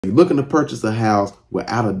You're looking to purchase a house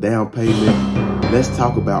without a down payment? Let's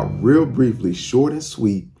talk about real briefly, short and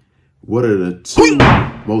sweet, what are the two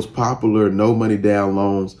most popular no money down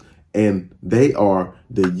loans, and they are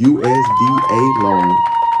the USDA loan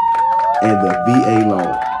and the VA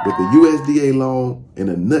loan. With the USDA loan, in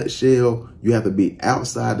a nutshell, you have to be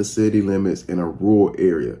outside the city limits in a rural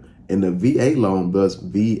area. In the VA loan, thus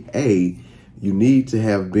VA, you need to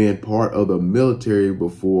have been part of the military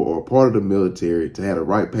before, or part of the military to have the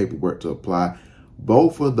right paperwork to apply.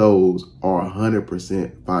 Both of those are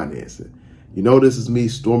 100% financing. You know, this is me,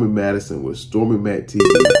 Stormy Madison with Stormy Matt TV.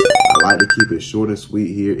 I like to keep it short and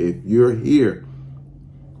sweet here. If you're here,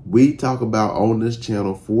 we talk about on this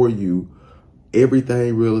channel for you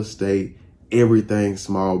everything real estate, everything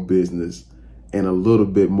small business, and a little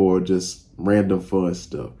bit more just random fun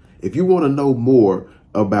stuff. If you want to know more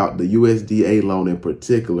about the USDA loan in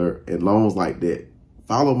particular and loans like that,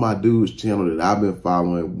 follow my dude's channel that I've been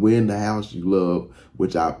following, Win the House You Love,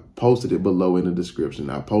 which I posted it below in the description.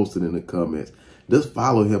 I posted in the comments. Just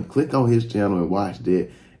follow him, click on his channel and watch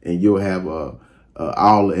that, and you'll have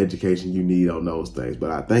all the education you need on those things.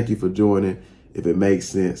 But I thank you for joining. If it makes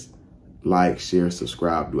sense, like, share,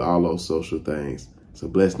 subscribe, do all those social things. It's a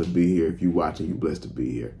blessing to be here. If you're watching, you're blessed to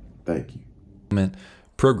be here. Thank you.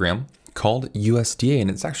 Program called USDA, and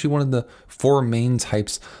it's actually one of the 4 main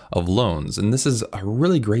types of loans. And this is a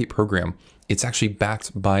really great program. It's actually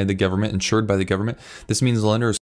backed by the government, insured by the government. This means the lender is